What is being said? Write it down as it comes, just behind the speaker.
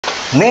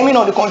Naming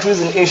all the countries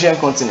in the Asian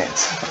continent.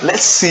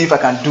 Let's see if I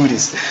can do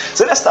this.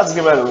 So let's start the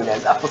game right away,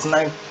 guys. I have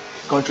 49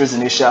 countries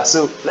in Asia.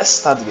 So let's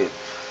start the game.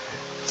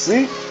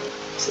 See?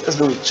 So let's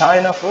go with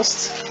China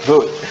first.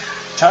 Good.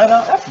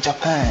 China, we have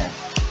Japan.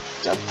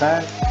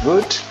 Japan,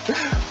 good.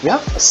 We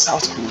have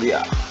South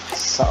Korea.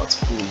 South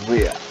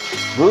Korea.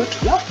 Good.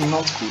 We have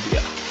North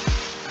Korea.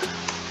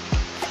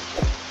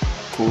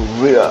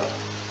 Korea.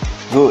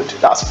 Good.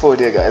 That's 4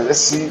 there, guys.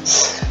 Let's see.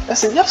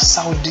 We have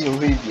Saudi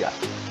Arabia.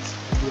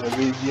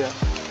 Arabia.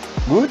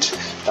 Good.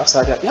 That's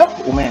how that. We have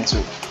Oman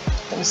too.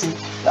 Let me see.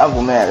 We have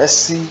Oman. Let's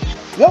see.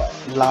 We have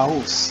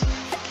Laos.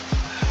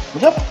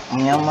 We have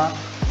Myanmar.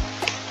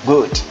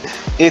 Good.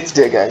 8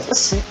 there, guys. Let's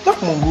see. We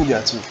have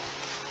Mongolia too.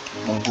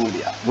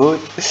 Mongolia.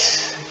 Good.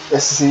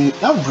 Let's see. We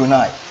have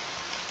Brunei.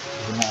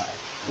 Brunei.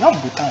 We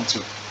have Bhutan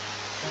too.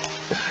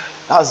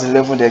 That's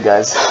 11 there,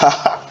 guys.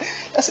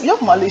 Let's see. We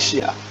have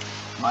Malaysia.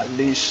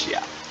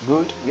 Malaysia.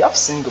 Good. We have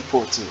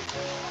Singapore too.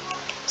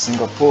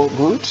 Singapore,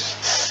 good.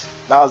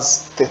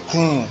 That's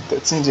 13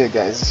 there,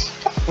 guys.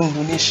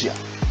 Indonesia.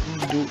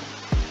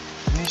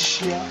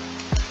 Indonesia.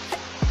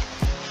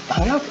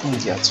 And we have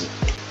India too.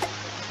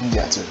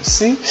 India too.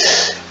 See?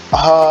 We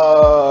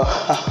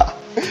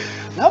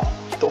have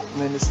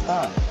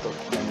Turkmenistan.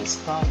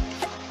 Turkmenistan.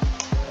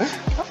 We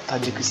have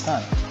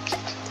Tajikistan.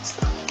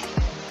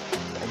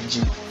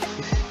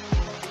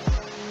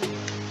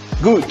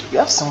 Good. We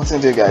have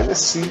 17 there, guys.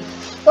 Let's see. We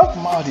have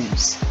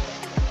Maldives.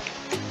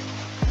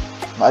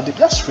 Maldives.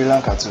 We have Sri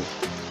Lanka too.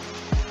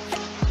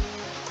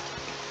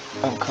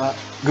 Okay.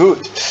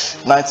 Good.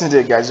 19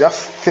 there, guys. We have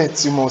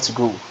 30 more to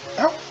go. We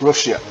have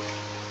Russia.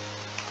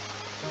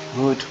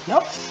 Good. We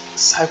have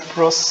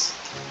Cyprus.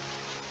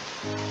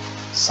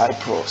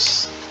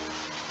 Cyprus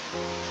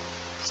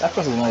is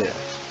not here.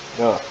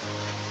 No.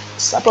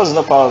 Cyprus is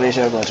not part of the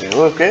Asian country.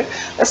 Okay.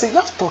 Let's see. We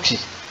have Turkey.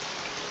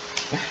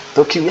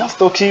 Turkey. We have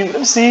Turkey. Let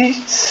me see.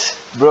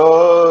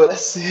 Bro,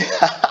 let's see.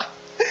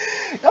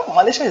 Yeah,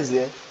 Malaysia is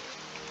here.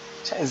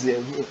 China is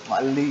here.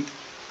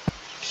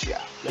 Malaysia.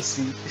 Let's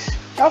see.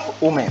 We have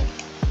Oman.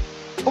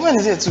 Oman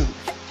is here too.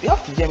 We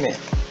have Yemen.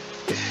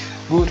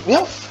 Good. We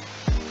have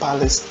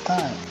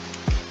Palestine.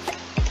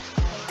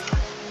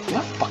 We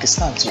have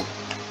Pakistan too.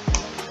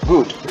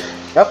 Good.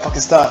 We have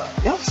Pakistan.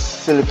 We have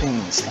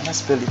Philippines. Can I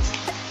spell it?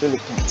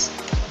 Philippines.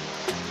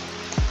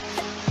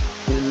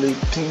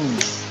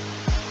 Philippines.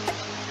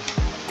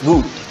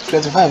 Good.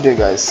 25 there,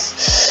 guys.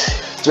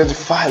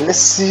 25. Let's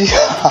see.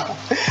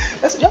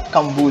 Let's see. We have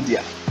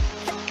Cambodia.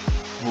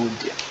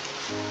 Cambodia.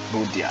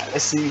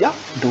 Let's see. We have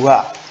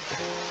Doha.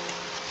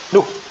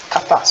 No,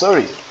 Qatar.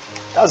 Sorry,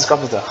 that's the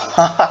capital.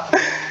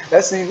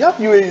 Let's see. We have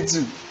UAE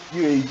too.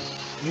 UAE.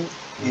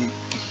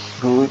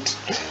 Good.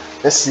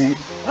 Let's see. We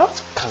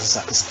have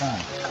Kazakhstan.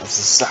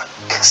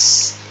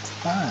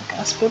 Can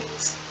I spell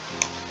it?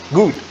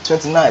 Good.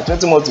 29.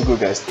 20 more to go,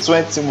 guys.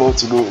 20 more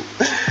to go.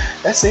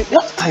 Let's see. We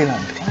have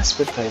Thailand. Can I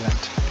spell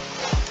Thailand?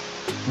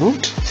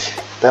 Good.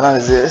 Thailand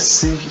is there. Let's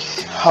see. We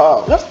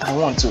have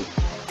Taiwan too.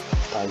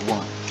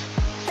 Taiwan.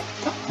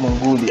 We have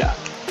Mongolia.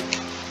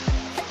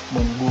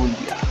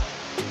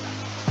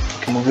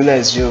 Okay, Mongolia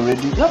is here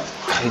already. We have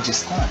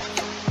Kyrgyzstan.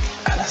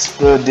 Can I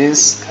spell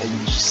this?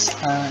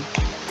 Kyrgyzstan.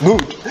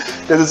 Good.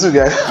 There's the 2,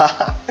 guys.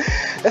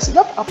 Let's see. We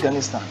have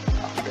Afghanistan.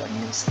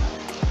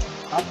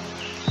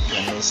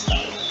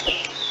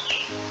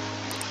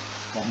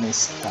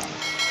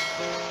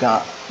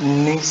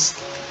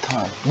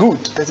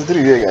 Good.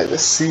 33 here, guys.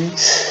 Let's see.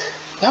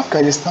 We have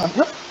Kyrgyzstan. We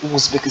have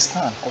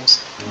Uzbekistan.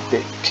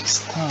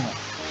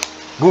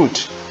 Good.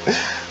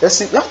 Let's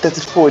see. We have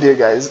 34 there,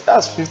 guys.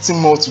 That's 15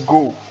 more to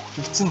go.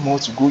 15 more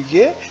to go.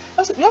 Yeah.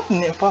 Let's see. We have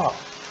Nepal.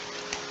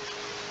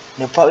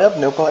 We have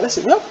Nepal. Let's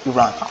see. We have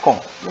Iran. How come?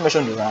 You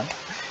mentioned Iran.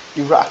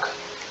 Iraq.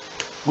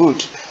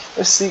 Good.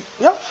 Let's see.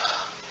 We have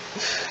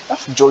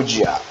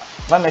Georgia.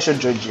 I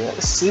mentioned Georgia.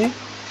 Let's see.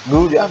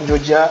 Good. We have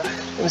Georgia.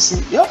 Let me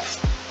see. We have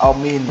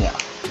Armenia.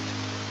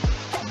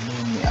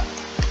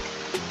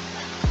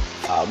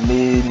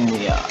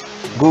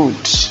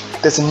 Good.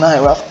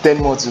 39. We have 10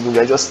 more to go,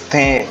 guys. Just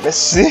 10. Let's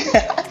see.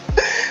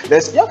 We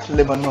have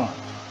Lebanon.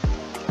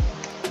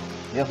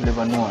 Good.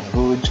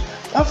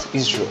 We have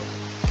Israel.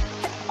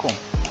 Come.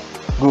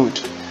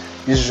 Good.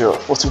 Israel.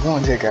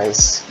 41 there,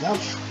 guys. We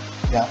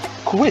have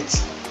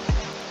Kuwait.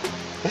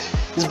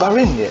 Is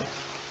Bahrain here?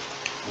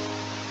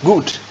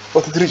 Good.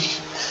 43.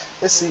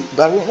 Let's see.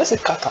 Bahrain. Let's say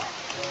Qatar.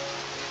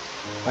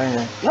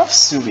 Bahrain. We have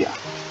Syria.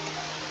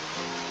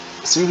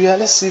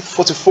 Let's see.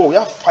 44. We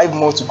have 5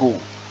 more to go.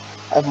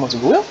 We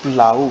have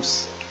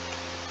Laos.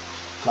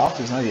 Laos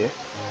is not here.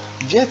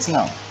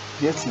 Vietnam.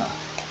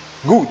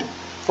 Good.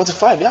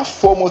 45. We have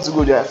 4 more to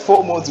go there.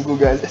 4 more to go,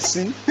 guys. Let's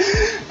see. We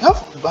have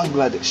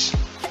Bangladesh.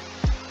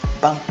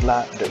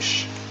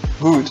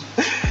 Good.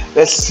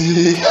 Let's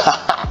see.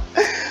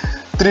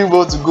 3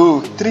 more to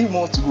go.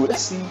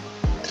 Let's see.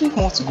 3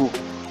 more to go.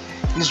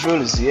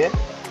 Israel is here.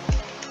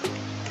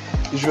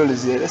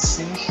 Let's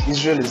see.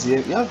 Israel is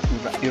here. We have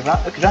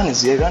Iran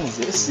is here.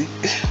 Let's see.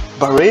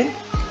 Bahrain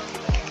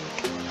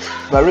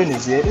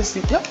is here. Let's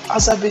see. We have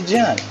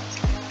Azerbaijan.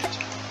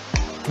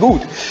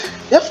 Good.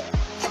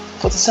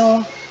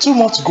 47. 2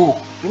 more to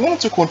go. Remaining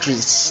 2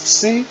 countries.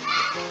 See,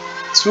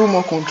 2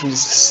 more countries.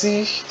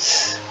 See,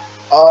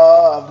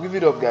 give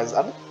it up, guys.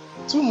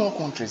 2 more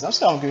countries. I'm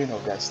saying I'm giving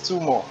up, guys. 2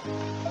 more.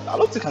 I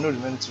don't think I know the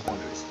remaining 2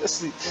 countries. Let's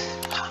see.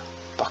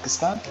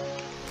 Pakistan.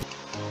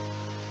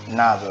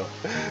 Nah, bro.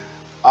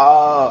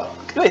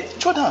 Wait,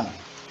 Jordan.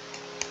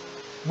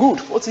 Good.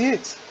 48.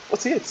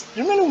 48.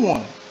 Remaining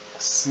 1.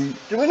 Let's see.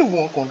 Remaining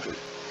 1 country.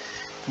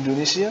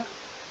 Indonesia.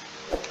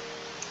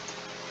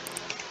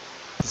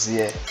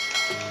 Yeah.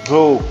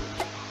 Bro.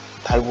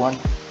 Taiwan.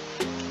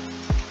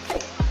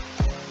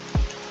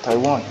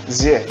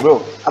 Yeah,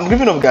 bro. I'm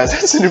giving up, guys.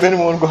 Let's see the remaining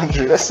 1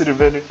 country. Let's see the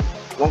remaining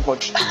 1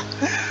 country.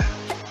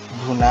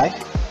 Brunei.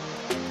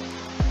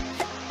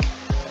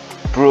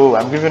 Bro,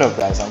 I'm giving up,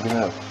 guys. I'm giving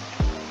up.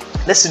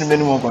 Let's see the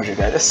remaining 1 country,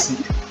 guys. Let's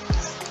see.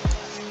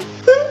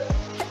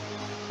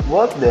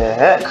 What the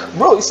heck?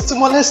 Bro, it's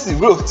Timor-Leste,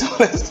 bro.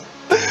 Timor-Leste.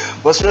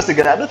 But seriously,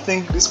 guys, I don't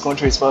think this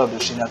country is part of the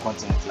Oceania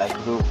continent. Like,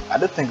 bro, I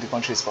don't think the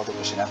country is part of the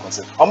Oceania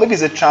continent. Or maybe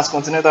it's a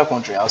transcontinental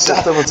country. I'll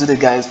start over today,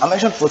 guys. I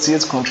mentioned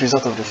 48 countries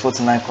out of the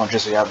 49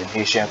 countries we have in the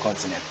Asian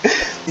continent.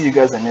 See you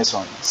guys in the next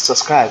one.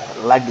 Subscribe,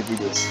 like the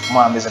videos.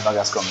 More amazing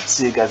baggers coming.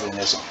 See you guys in the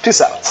next one. Peace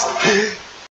out.